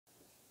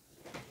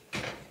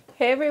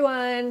Hey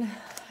everyone,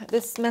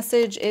 this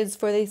message is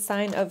for the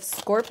sign of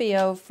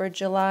Scorpio for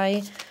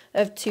July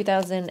of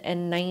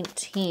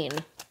 2019.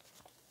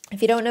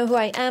 If you don't know who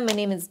I am, my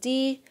name is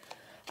Dee.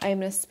 I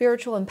am a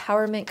spiritual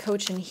empowerment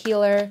coach and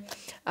healer.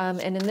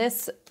 And in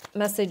this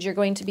message, you're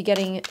going to be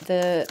getting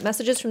the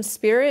messages from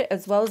Spirit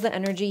as well as the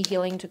energy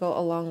healing to go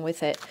along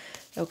with it.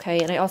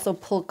 Okay, and I also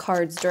pull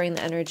cards during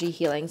the energy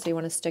healing, so you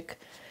want to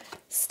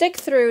stick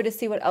through to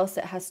see what else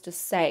it has to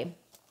say.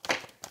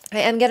 I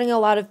am getting a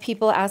lot of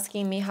people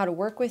asking me how to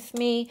work with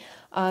me.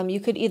 You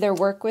could either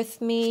work with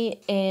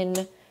me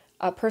in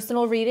a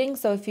personal reading.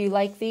 So if you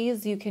like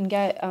these, you can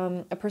get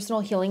a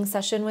personal healing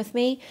session with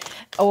me,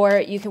 or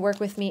you can work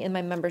with me in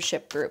my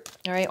membership group.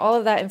 All right. All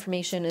of that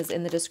information is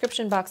in the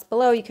description box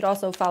below. You could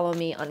also follow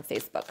me on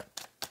Facebook.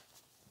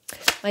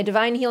 My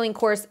Divine Healing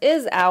course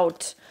is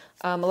out.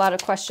 A lot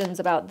of questions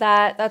about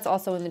that. That's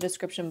also in the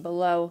description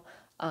below.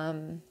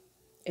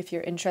 If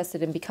you're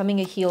interested in becoming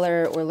a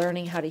healer or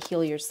learning how to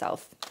heal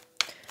yourself.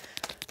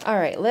 All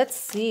right, let's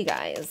see,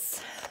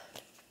 guys.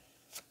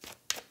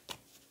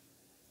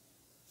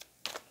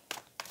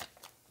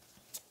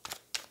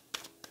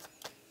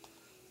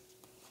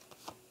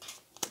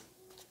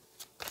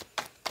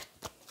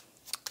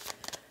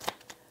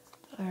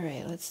 All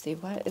right, let's see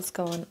what is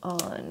going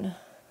on.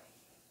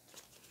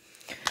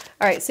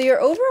 All right, so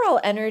your overall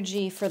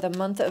energy for the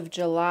month of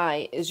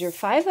July is your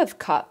Five of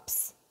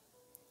Cups.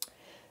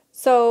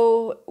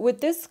 So with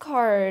this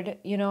card,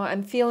 you know,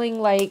 I'm feeling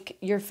like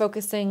you're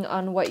focusing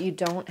on what you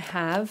don't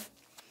have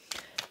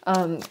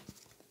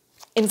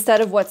instead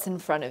of what's in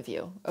front of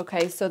you.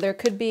 Okay, so there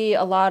could be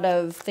a lot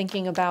of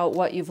thinking about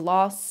what you've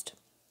lost.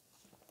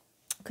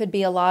 Could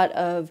be a lot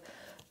of,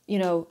 you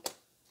know,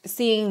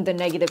 seeing the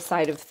negative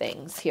side of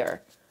things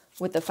here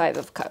with the Five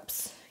of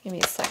Cups. Give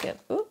me a second.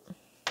 Ooh.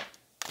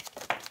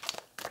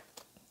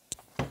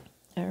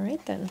 All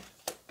right, then.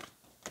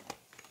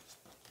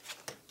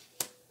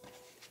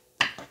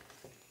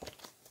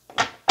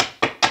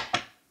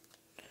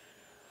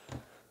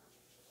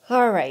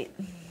 All right.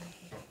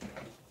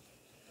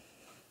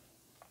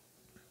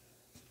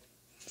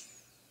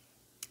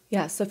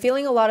 Yeah, so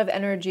feeling a lot of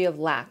energy of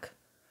lack.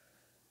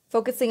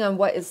 Focusing on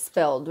what is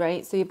spilled,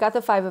 right? So you've got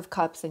the Five of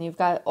Cups and you've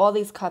got all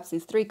these cups,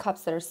 these three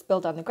cups that are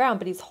spilled on the ground,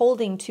 but he's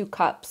holding two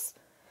cups.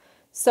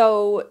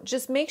 So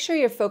just make sure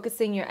you're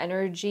focusing your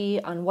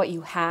energy on what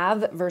you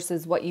have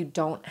versus what you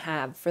don't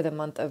have for the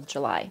month of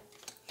July.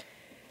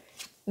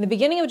 In the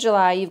beginning of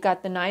July, you've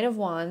got the Nine of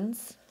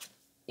Wands,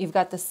 you've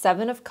got the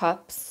Seven of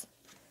Cups,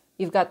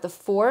 you've got the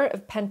Four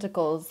of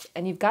Pentacles,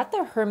 and you've got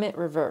the Hermit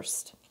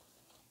reversed.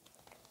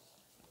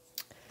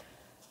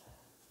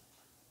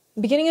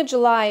 Beginning of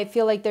July, I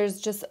feel like there's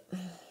just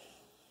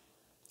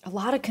a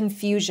lot of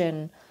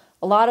confusion,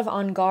 a lot of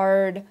on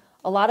guard,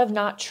 a lot of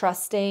not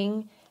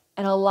trusting,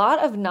 and a lot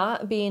of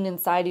not being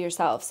inside of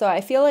yourself. So I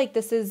feel like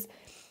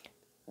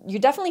you're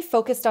definitely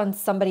focused on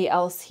somebody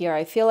else here.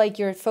 I feel like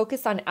you're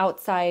focused on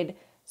outside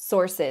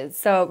sources.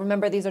 So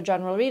remember, these are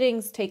general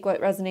readings. Take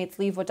what resonates,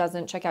 leave what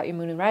doesn't. Check out your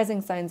moon and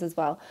rising signs as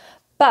well.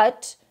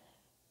 But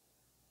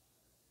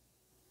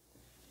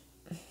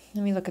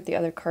let me look at the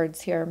other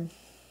cards here.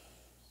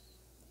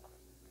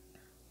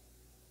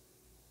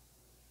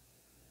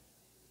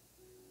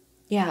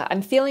 Yeah,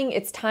 I'm feeling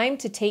it's time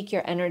to take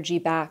your energy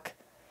back,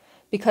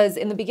 because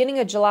in the beginning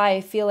of July, I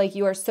feel like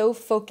you are so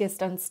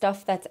focused on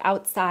stuff that's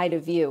outside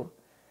of you,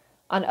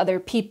 on other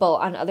people,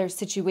 on other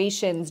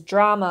situations.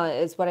 Drama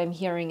is what I'm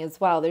hearing as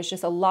well. There's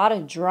just a lot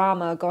of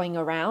drama going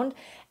around,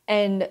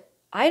 and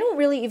I don't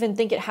really even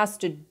think it has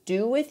to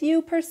do with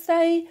you per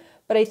se,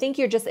 but I think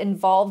you're just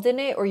involved in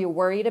it, or you're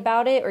worried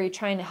about it, or you're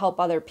trying to help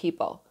other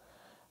people.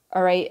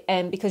 All right.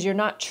 And because you're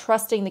not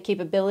trusting the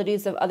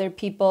capabilities of other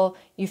people,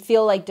 you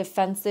feel like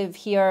defensive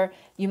here.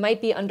 You might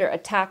be under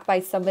attack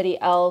by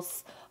somebody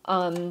else.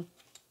 You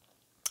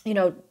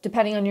know,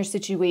 depending on your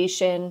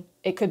situation,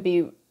 it could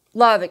be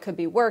love, it could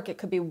be work, it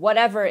could be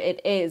whatever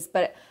it is.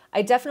 But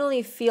I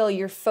definitely feel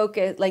you're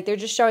focused, like they're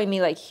just showing me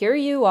like, here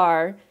you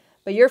are,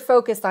 but you're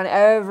focused on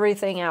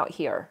everything out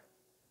here.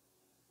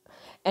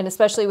 And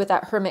especially with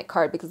that Hermit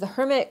card, because the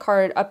Hermit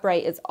card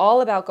upright is all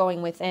about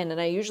going within.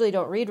 And I usually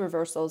don't read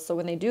reversals. So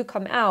when they do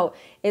come out,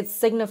 it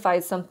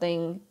signifies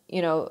something,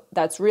 you know,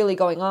 that's really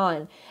going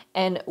on.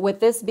 And with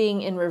this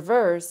being in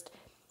reversed,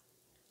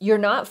 you're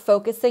not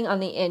focusing on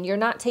the in. You're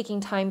not taking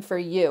time for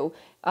you.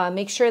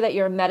 Make sure that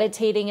you're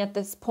meditating at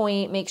this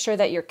point. Make sure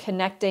that you're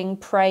connecting,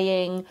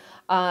 praying,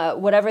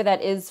 whatever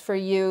that is for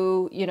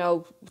you, you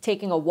know,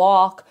 taking a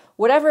walk,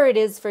 whatever it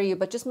is for you.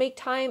 But just make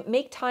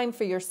time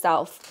for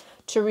yourself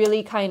to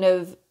really kind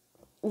of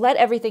let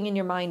everything in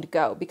your mind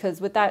go. Because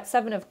with that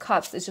Seven of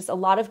Cups, it's just a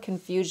lot of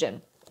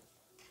confusion.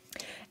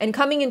 And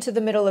coming into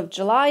the middle of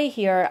July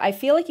here, I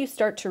feel like you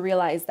start to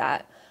realize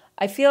that.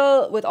 I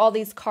feel with all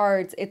these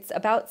cards, it's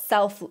about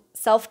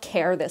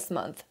self-care this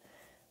month.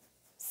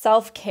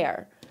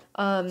 Self-care.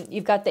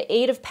 You've got the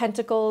Eight of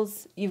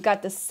Pentacles, you've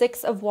got the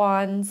Six of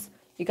Wands,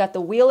 you got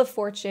the Wheel of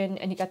Fortune,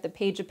 and you got the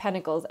Page of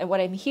Pentacles. And what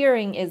I'm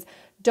hearing is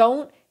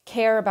don't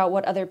care about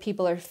what other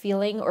people are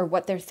feeling or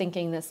what they're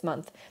thinking this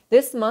month.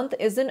 This month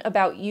isn't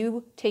about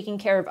you taking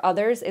care of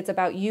others. It's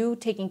about you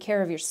taking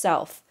care of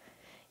yourself.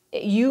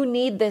 You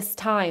need this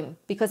time,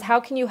 because how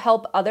can you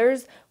help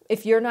others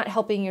if you're not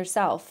helping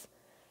yourself?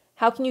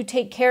 How can you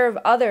take care of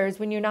others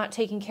when you're not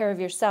taking care of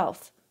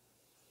yourself?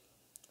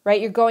 Right?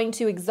 You're going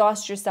to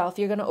exhaust yourself.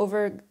 You're going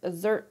to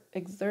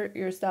exert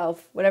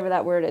yourself, whatever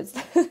that word is.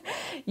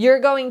 You're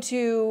going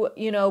to,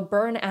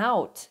 burn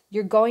out.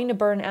 You're going to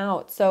burn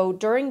out. So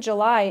during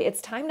July,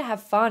 it's time to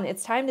have fun.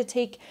 It's time to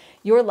take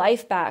your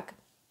life back.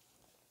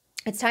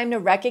 It's time to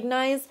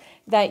recognize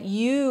that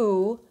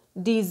you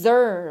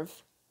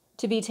deserve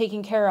to be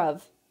taken care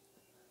of.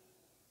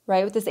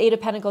 Right? With this Eight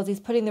of Pentacles, he's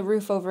putting the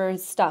roof over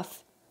his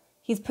stuff.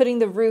 He's putting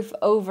the roof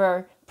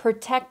over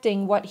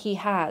protecting what he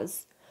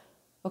has.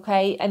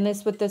 Okay, and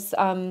with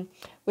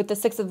the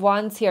Six of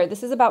Wands here,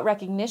 this is about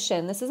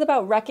recognition. This is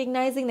about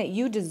recognizing that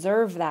you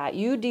deserve that.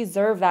 You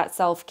deserve that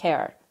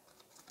self-care.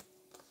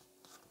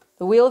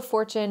 The Wheel of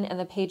Fortune and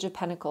the Page of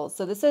Pentacles.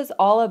 So this is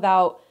all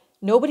about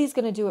nobody's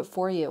going to do it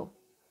for you.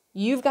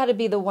 You've got to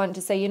be the one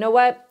to say, you know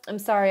what? I'm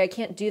sorry, I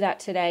can't do that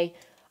today.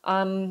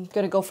 I'm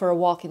going to go for a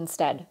walk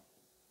instead.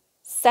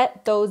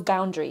 Set those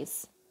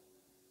boundaries.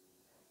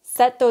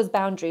 Set those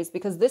boundaries,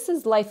 because this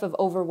is life of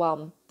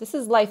overwhelm. This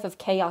is life of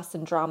chaos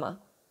and drama.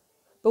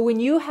 But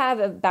when you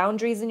have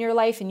boundaries in your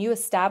life and you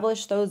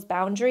establish those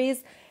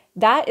boundaries,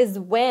 that is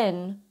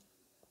when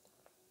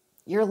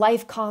your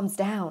life calms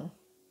down.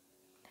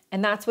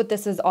 And that's what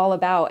this is all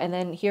about. And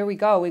then here we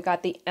go. We've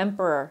got the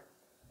Emperor.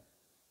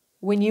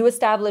 When you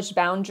establish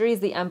boundaries,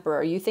 the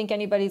Emperor, you think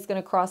anybody's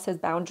going to cross his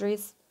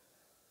boundaries?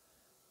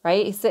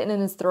 Right? He's sitting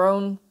in his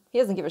throne. He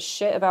doesn't give a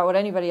shit about what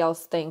anybody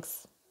else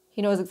thinks.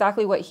 He knows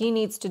exactly what he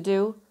needs to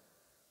do,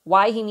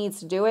 why he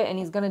needs to do it, and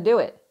he's going to do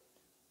it.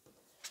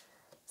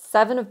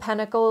 Seven of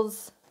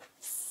Pentacles,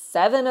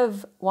 Seven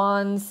of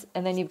Wands,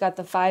 and then you've got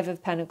the Five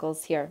of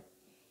Pentacles here.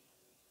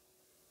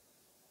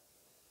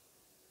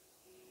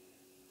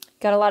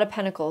 Got a lot of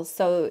Pentacles,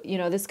 so,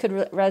 this could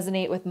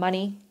resonate with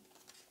money.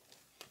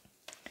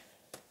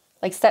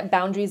 Like, set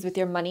boundaries with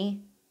your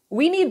money.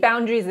 We need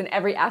boundaries in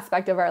every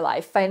aspect of our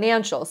life.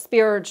 Financial,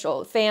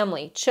 spiritual,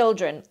 family,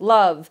 children,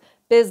 love,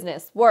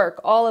 business,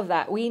 work, all of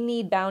that. We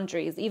need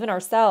boundaries, even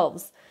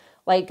ourselves.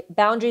 Like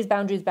boundaries,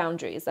 boundaries,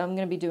 boundaries. I'm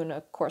going to be doing a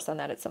course on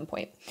that at some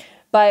point.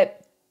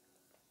 But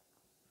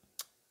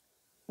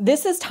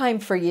this is time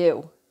for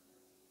you.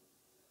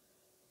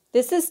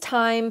 This is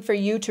time for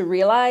you to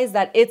realize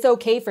that it's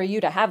okay for you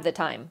to have the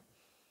time.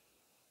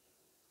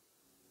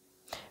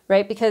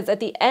 Right? Because at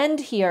the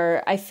end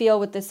here, I feel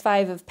with this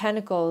Five of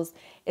Pentacles,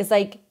 is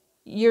like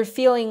you're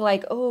feeling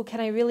like, oh,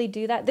 can I really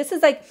do that? This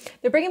is like,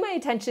 they're bringing my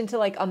attention to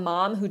like a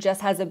mom who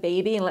just has a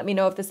baby, and let me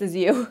know if this is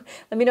you.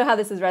 Let me know how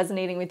this is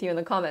resonating with you in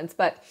the comments.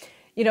 But,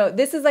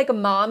 this is like a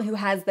mom who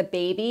has the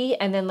baby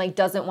and then like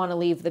doesn't want to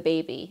leave the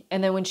baby.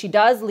 And then when she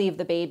does leave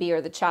the baby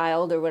or the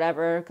child or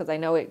whatever, because I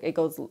know it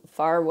goes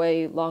far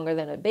way longer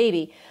than a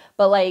baby,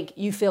 but like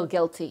you feel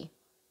guilty.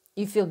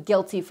 You feel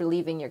guilty for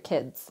leaving your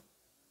kids.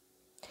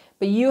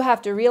 But you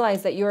have to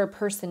realize that you're a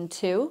person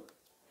too,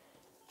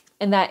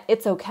 and that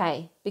it's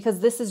okay,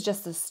 because this is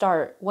just the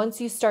start. Once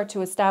you start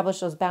to establish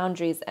those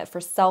boundaries for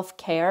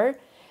self-care,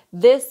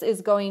 this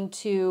is going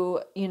to,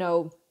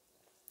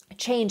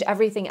 change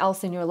everything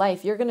else in your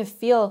life. You're going to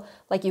feel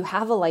like you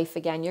have a life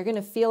again. You're going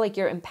to feel like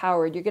you're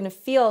empowered. You're going to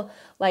feel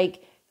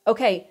like,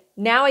 okay,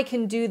 now I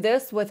can do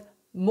this with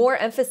more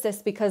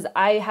emphasis because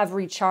I have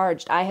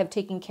recharged. I have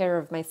taken care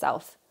of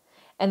myself.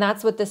 And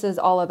that's what this is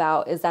all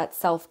about, is that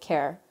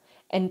self-care.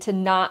 And to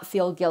not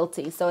feel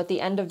guilty. So at the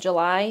end of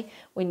July,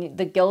 when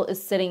the guilt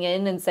is sitting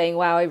in and saying,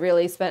 wow, I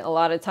really spent a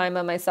lot of time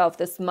on myself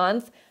this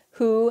month,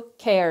 who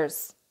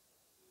cares?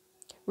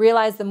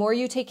 Realize the more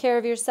you take care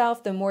of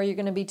yourself, the more you're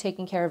going to be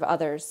taking care of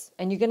others.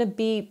 And you're going to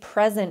be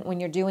present when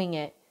you're doing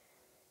it.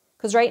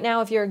 Because right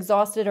now, if you're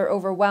exhausted or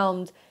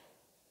overwhelmed,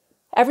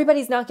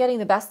 everybody's not getting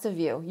the best of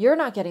you. You're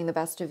not getting the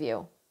best of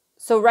you.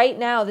 So right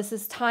now, this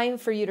is time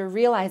for you to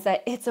realize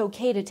that it's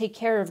okay to take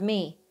care of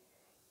me.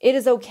 It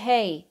is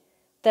okay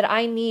that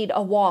I need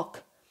a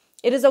walk.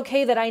 It is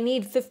okay that I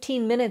need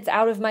 15 minutes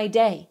out of my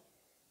day.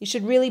 You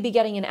should really be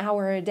getting an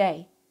hour a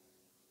day.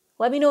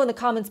 Let me know in the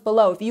comments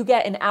below if you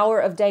get an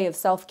hour a day of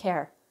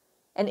self-care.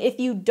 And if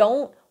you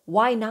don't,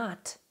 why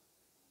not?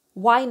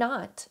 Why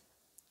not?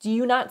 Do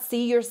you not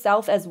see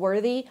yourself as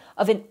worthy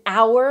of an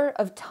hour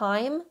of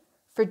time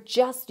for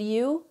just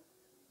you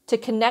to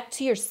connect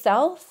to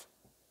yourself?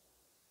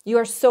 You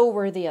are so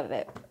worthy of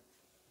it.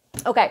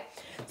 Okay,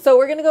 so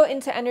we're going to go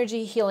into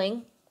energy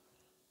healing.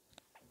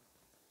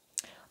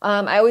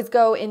 I always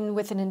go in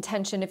with an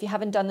intention. If you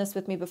haven't done this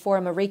with me before,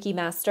 I'm a Reiki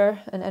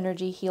master, an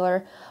energy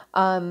healer.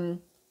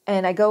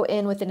 And I go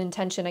in with an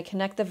intention. I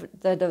connect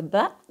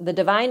the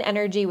divine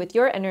energy with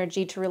your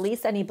energy to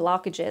release any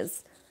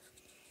blockages.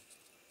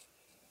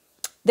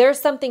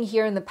 There's something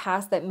here in the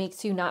past that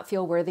makes you not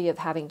feel worthy of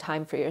having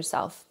time for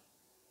yourself.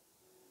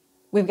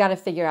 We've got to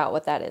figure out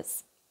what that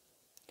is.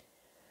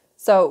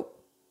 So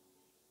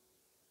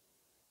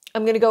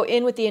I'm going to go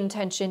in with the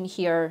intention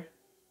here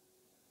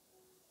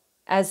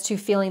as to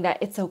feeling that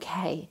it's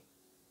okay.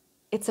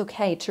 It's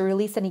okay to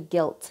release any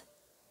guilt.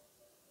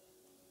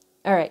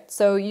 All right,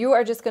 so you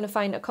are just going to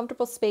find a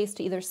comfortable space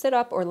to either sit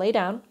up or lay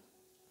down.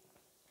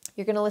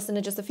 You're going to listen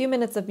to just a few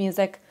minutes of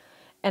music,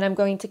 and I'm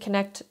going to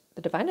connect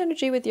the divine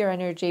energy with your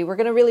energy. We're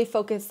going to really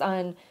focus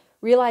on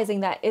realizing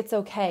that it's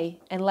okay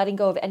and letting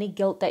go of any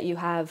guilt that you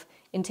have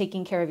in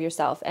taking care of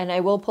yourself. And I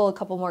will pull a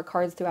couple more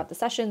cards throughout the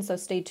session, so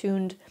stay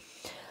tuned.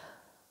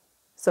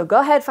 So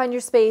go ahead, find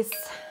your space.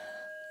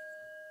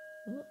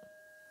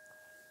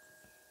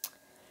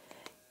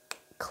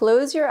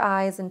 Close your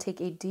eyes and take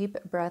a deep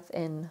breath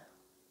in.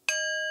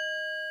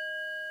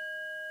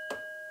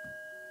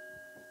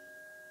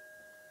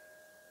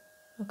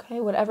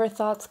 Okay, whatever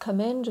thoughts come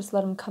in, just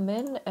let them come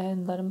in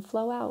and let them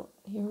flow out.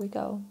 Here we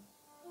go.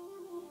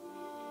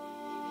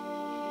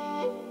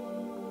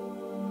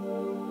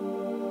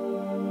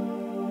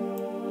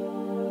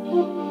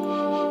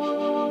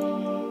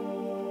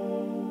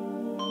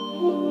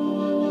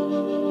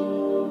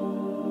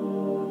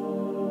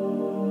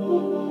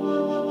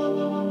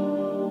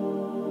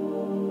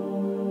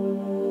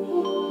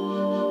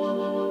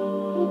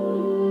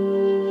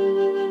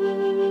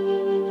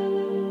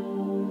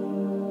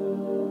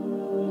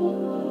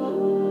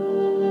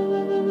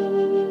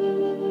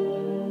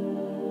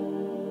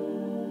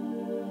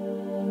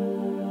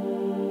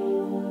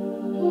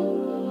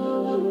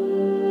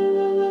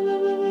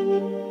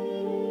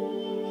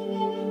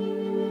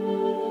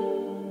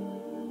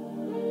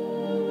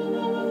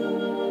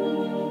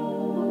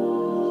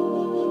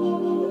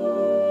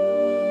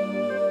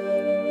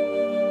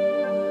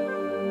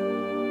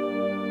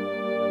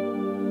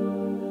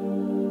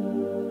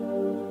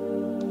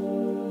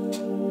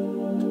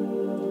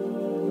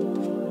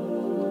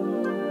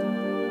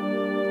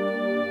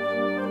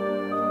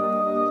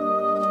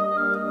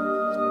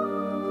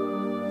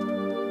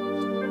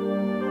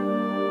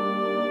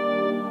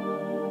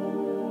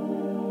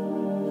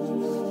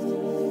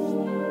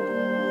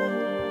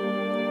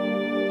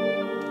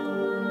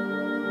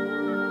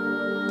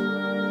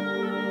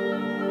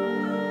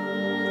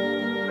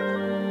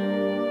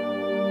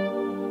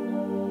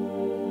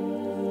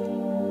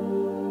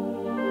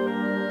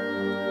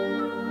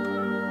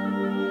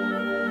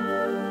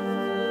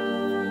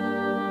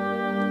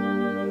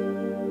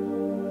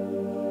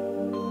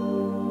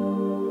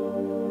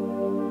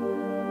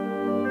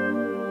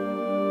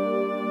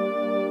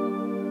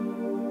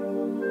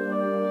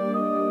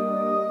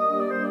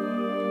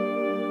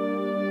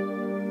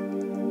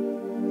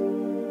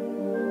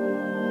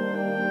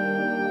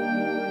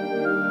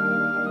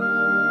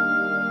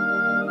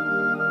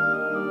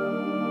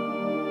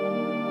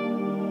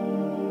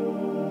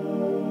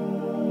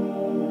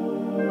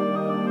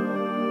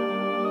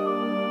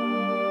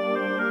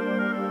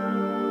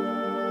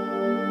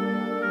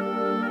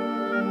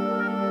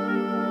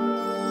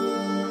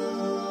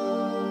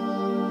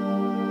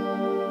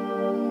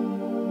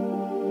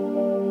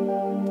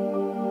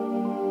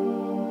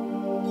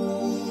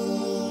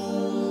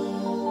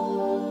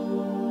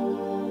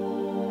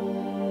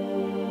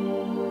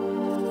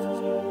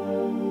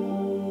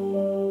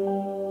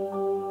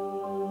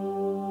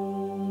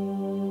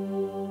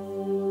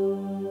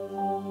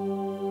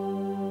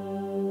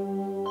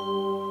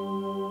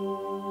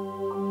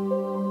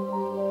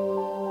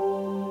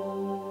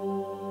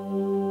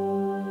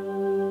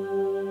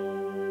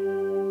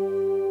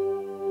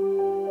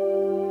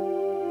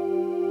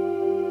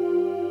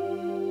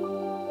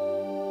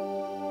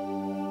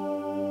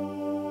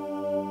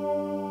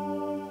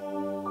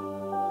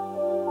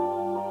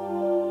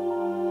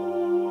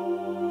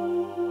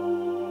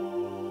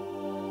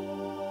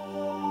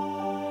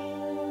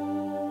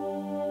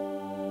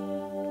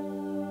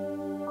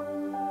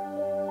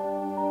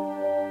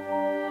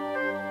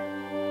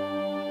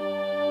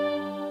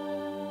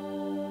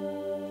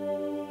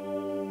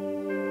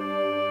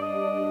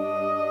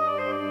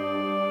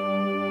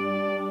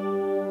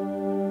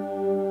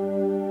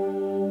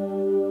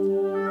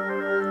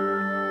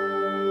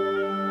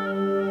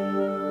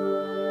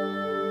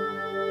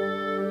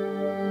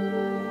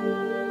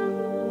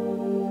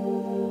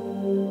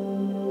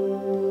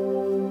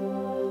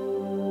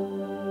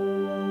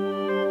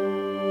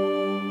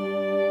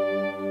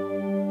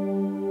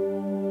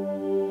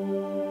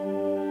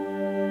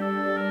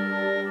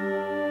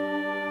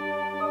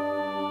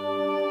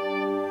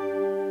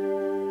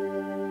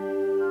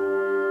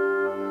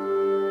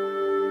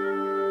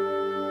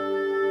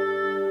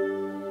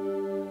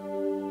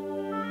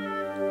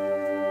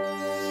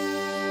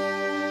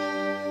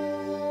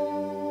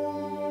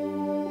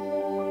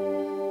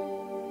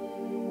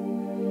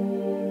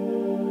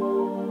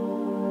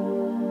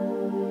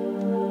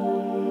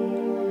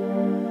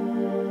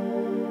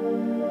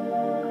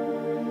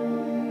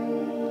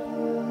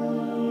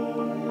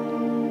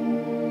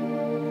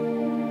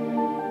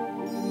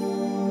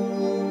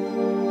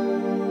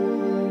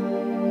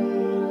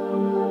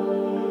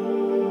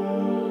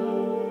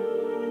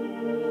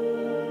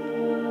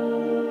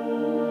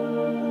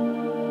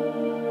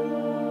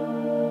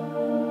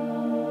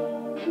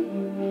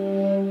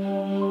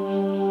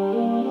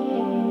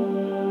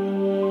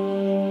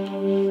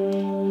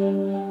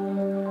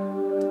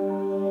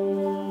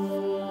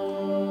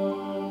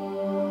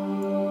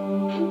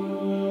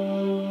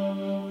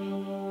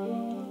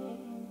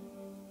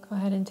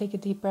 take a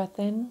deep breath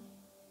in.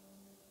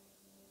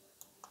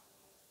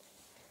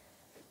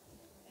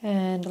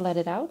 And let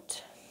it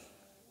out.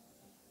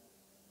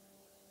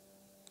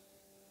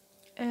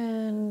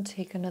 And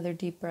take another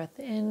deep breath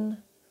in.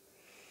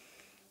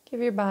 Give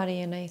your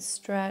body a nice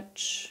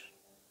stretch.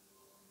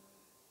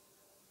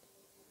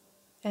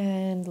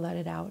 And let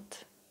it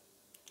out.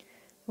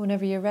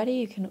 Whenever you're ready,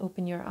 you can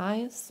open your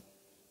eyes.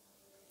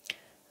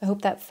 I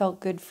hope that felt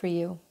good for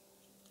you.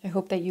 I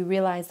hope that you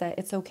realize that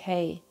it's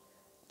okay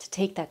to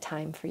take that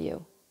time for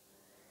you.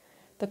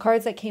 The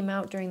cards that came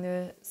out during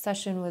the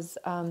session was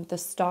the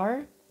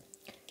Star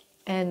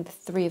and the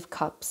Three of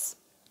Cups.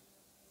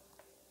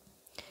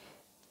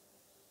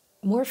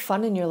 More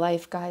fun in your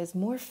life, guys.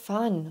 More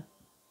fun.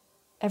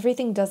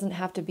 Everything doesn't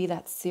have to be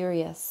that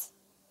serious.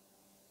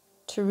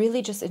 To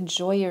really just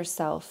enjoy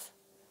yourself.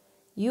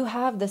 You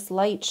have this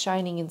light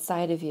shining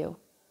inside of you,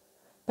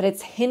 but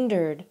it's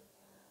hindered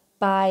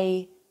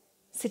by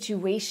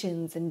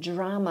situations and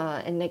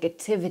drama and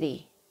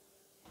negativity,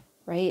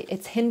 right?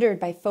 It's hindered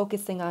by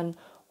focusing on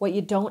what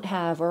you don't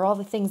have or all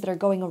the things that are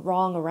going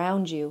wrong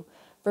around you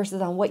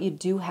versus on what you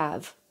do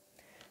have.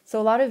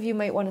 So a lot of you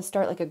might want to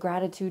start like a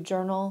gratitude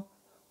journal,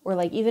 or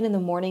like even in the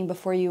morning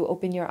before you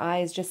open your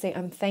eyes, just say,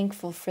 I'm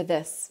thankful for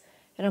this.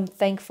 And I'm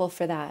thankful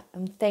for that.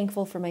 I'm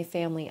thankful for my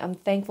family. I'm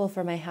thankful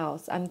for my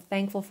house. I'm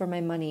thankful for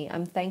my money.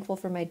 I'm thankful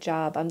for my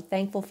job. I'm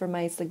thankful for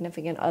my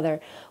significant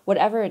other,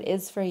 whatever it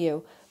is for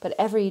you. But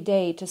every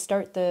day to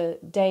start the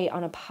day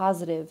on a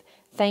positive,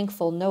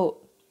 thankful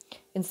note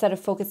instead of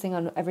focusing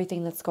on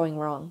everything that's going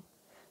wrong.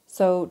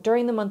 So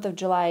during the month of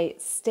July,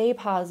 stay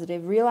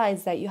positive.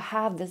 Realize that you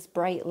have this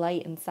bright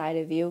light inside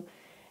of you,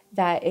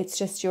 that it's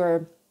just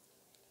your,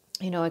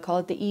 I call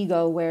it the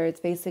ego, where it's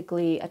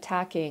basically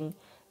attacking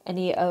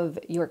any of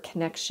your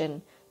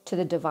connection to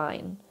the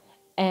divine.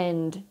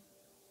 And,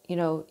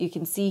 you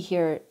can see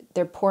here,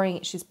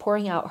 she's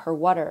pouring out her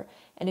water.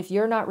 And if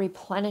you're not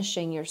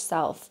replenishing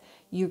yourself,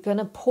 you're going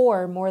to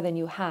pour more than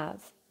you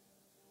have.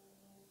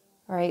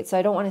 All right. So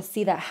I don't want to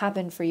see that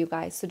happen for you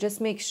guys. So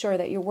just make sure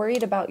that you're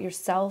worried about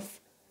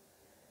yourself.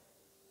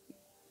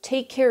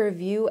 Take care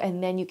of you,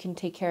 and then you can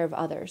take care of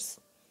others.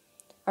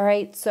 All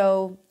right,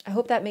 so I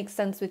hope that makes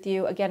sense with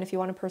you. Again, if you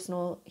want a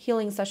personal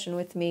healing session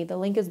with me, the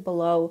link is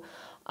below,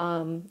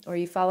 or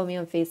you follow me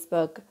on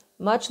Facebook.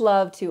 Much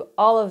love to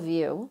all of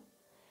you,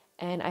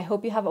 and I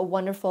hope you have a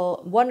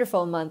wonderful,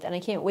 wonderful month, and I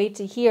can't wait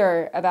to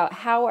hear about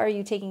how are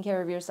you taking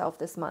care of yourself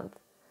this month.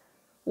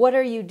 What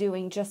are you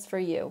doing just for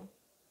you?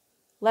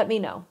 Let me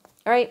know.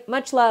 All right,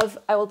 much love.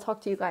 I will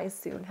talk to you guys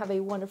soon. Have a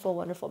wonderful,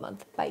 wonderful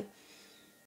month. Bye.